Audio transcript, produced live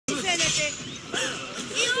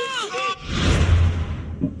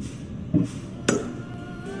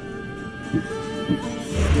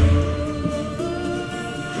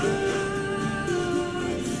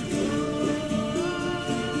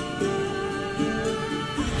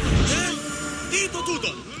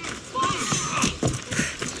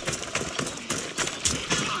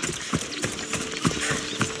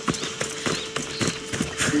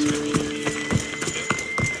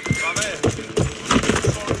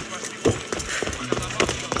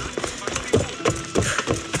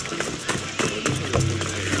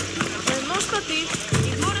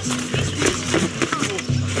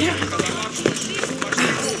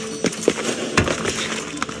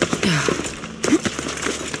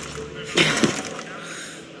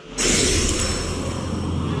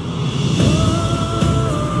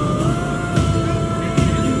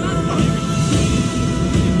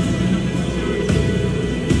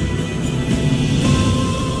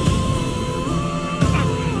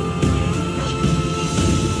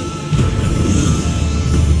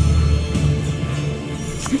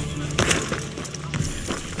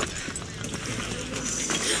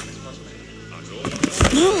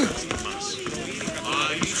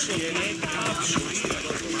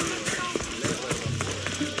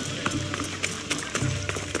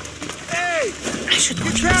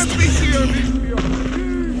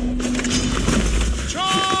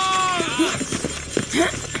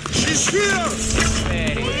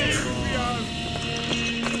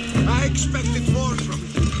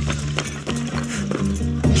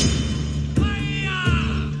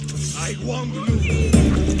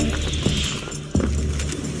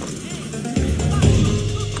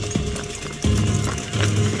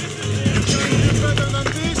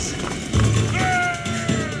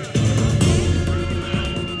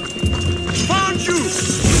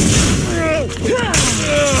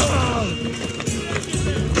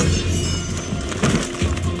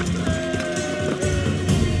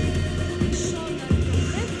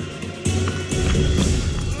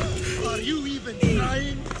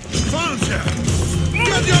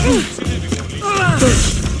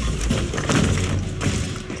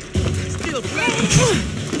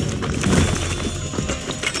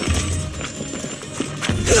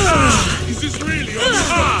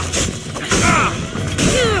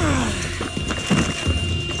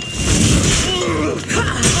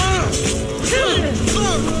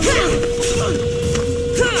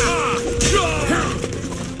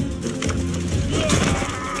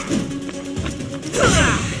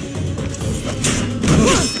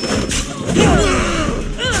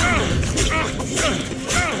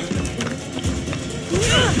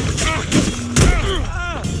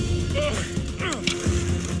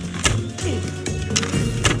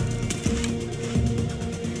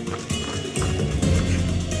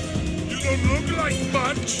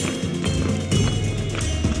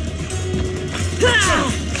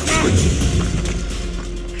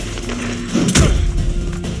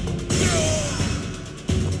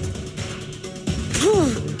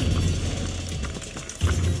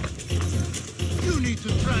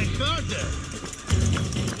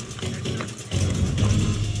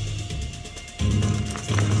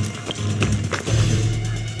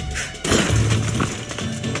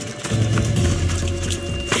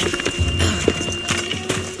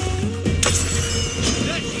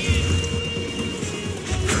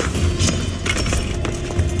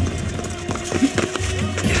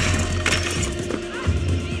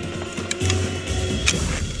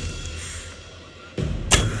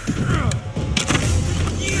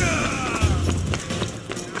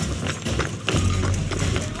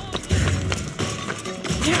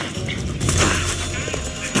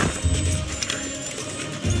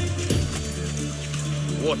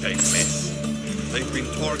What a mess. They've been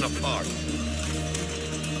torn apart.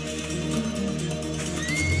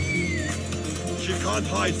 She can't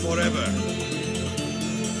hide forever.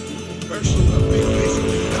 Person of big risk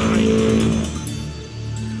will die.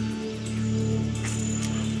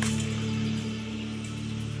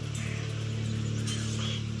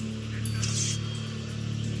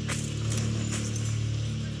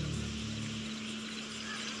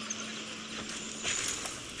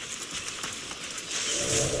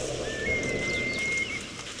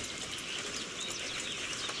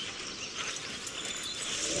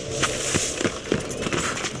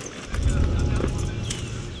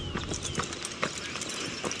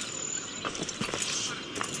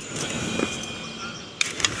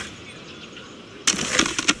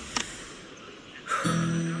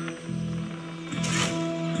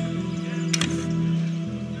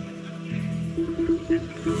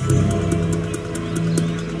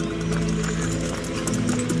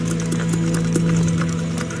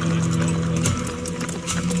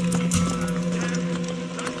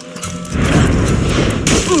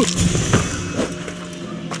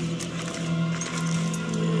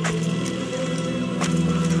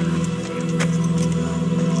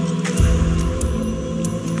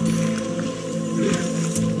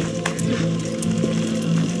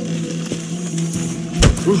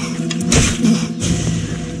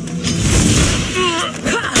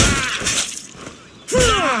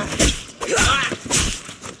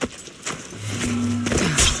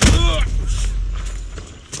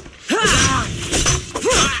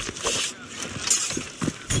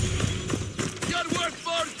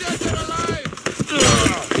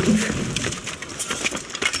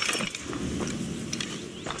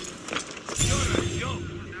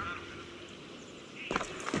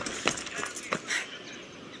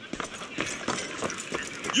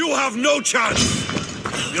 have no chance!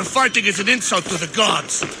 Your fighting is an insult to the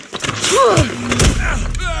gods!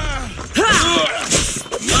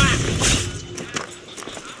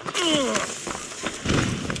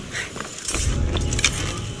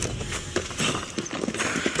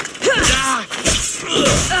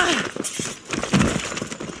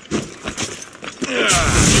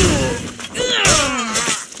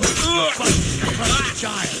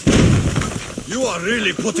 You are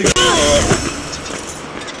really putting...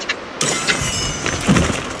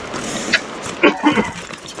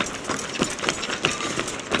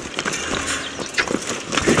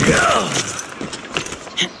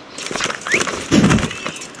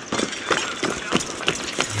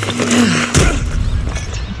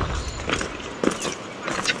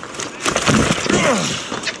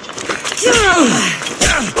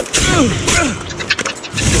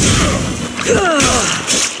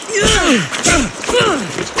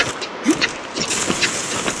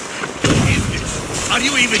 Are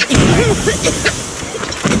you even...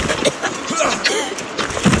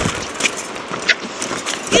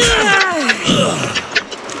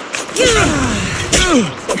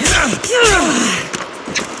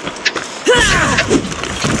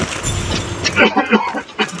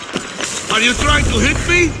 Are you trying to hit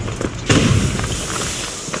me?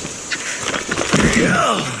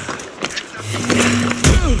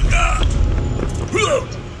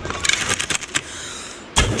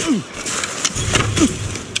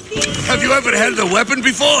 Have you ever held a weapon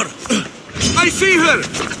before? I see her!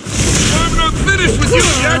 I'm not finished with you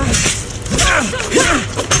yet!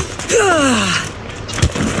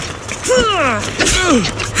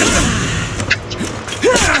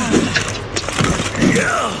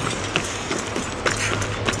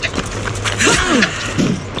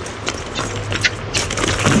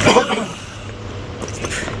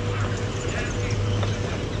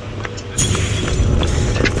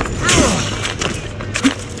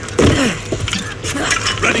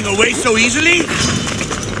 Running away so easily?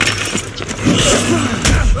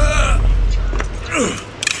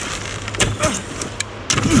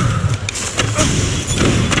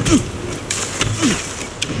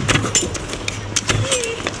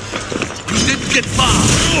 You didn't get far.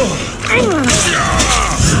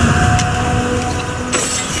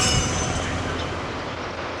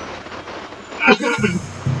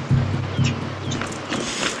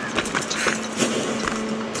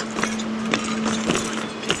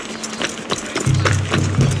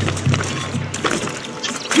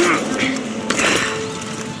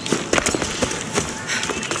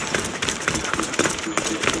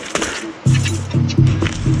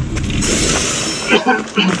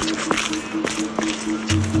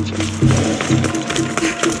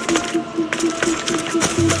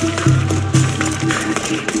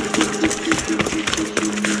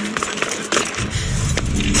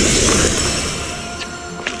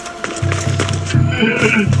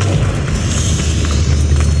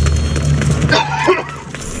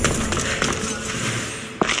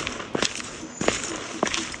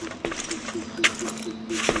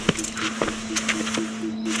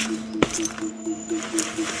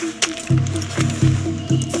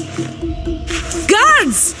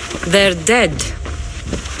 They're dead.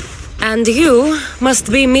 And you must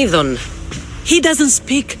be Mydon. He doesn't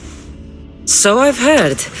speak. So I've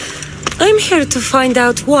heard. I'm here to find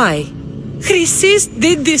out why. Chrysis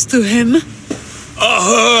did this to him.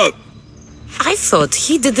 I thought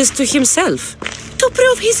he did this to himself. To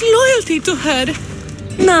prove his loyalty to her.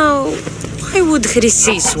 Now, why would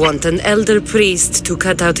Chrysis want an elder priest to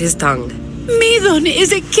cut out his tongue? Mydon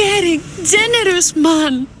is a caring, generous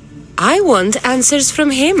man. I want answers from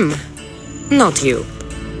him, not you.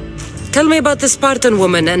 Tell me about the Spartan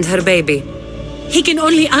woman and her baby. He can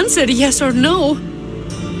only answer yes or no.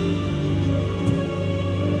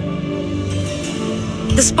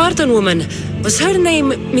 The Spartan woman, was her name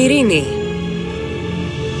Myrine?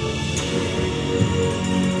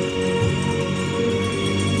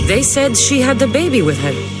 They said she had a baby with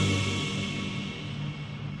her.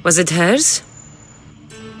 Was it hers?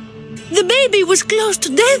 The baby was close to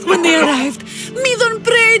death when they arrived. Mydon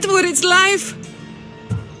prayed for its life.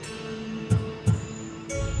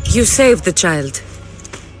 You saved the child.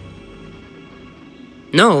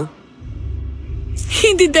 No.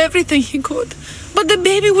 He did everything he could, but the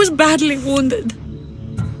baby was badly wounded.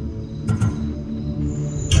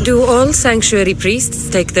 Do all sanctuary priests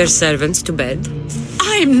take their servants to bed?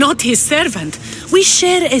 I am not his servant. We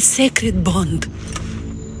share a sacred bond.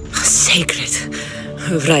 Sacred.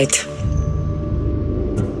 Right.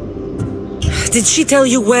 Did she tell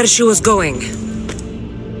you where she was going?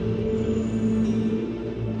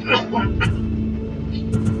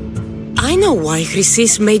 I know why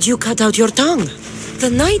Chrysis made you cut out your tongue. The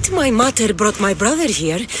night my mother brought my brother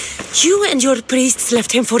here, you and your priests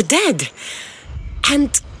left him for dead. And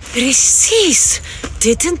Chrysis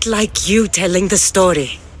didn't like you telling the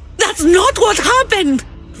story. That's not what happened!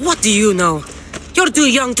 What do you know? You're too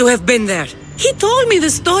young to have been there. He told me the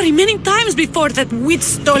story many times before that witch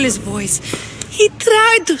stole his voice. He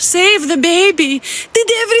tried to save the baby, did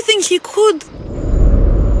everything he could.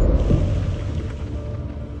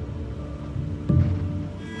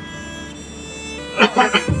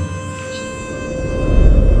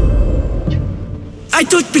 I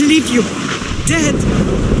don't believe you. Dead.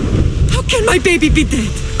 How can my baby be dead?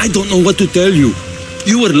 I don't know what to tell you.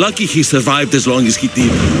 You were lucky he survived as long as he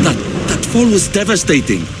did. That fall was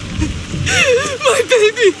devastating. My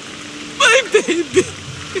baby! My baby!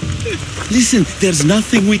 Listen, there's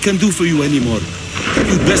nothing we can do for you anymore.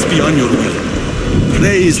 You'd best be on your way.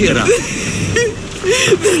 Praise Hera.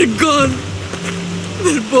 They're gone.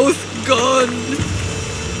 They're both gone.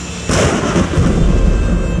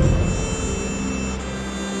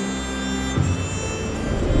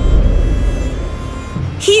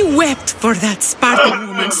 He wept for that Spartan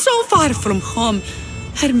woman so far from home.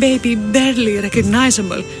 Her baby barely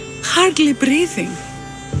recognizable, hardly breathing.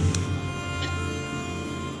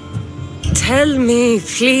 Tell me,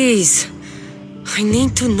 please. I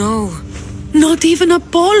need to know. Not even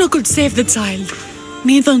Apollo could save the child.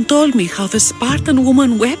 Mydon told me how the Spartan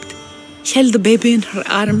woman wept, held the baby in her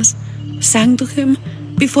arms, sang to him,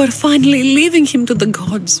 before finally leaving him to the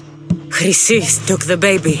gods. Chrysis took the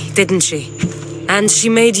baby, didn't she? And she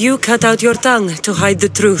made you cut out your tongue to hide the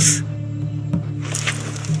truth.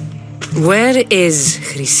 Where is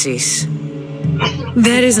Chrysis?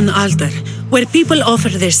 There is an altar where people offer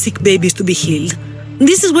their sick babies to be healed.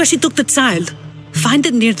 This is where she took the child. Find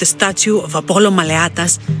it near the statue of Apollo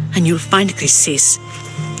Maleatas, and you'll find Chrysis.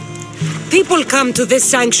 People come to this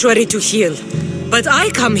sanctuary to heal, but I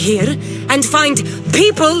come here and find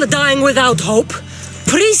people dying without hope,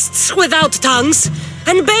 priests without tongues,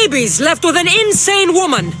 and babies left with an insane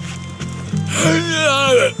woman.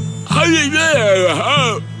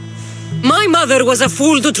 My mother was a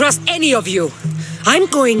fool to trust any of you. I'm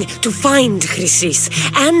going to find Chrysis,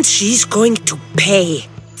 and she's going to pay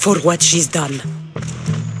for what she's done.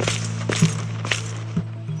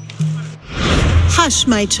 Hush,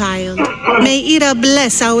 my child. May Hera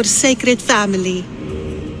bless our sacred family.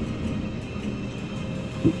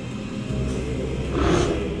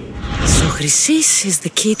 So Chrysis is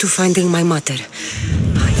the key to finding my mother.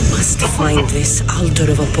 I must find this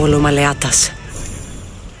altar of Apollo Maleatas.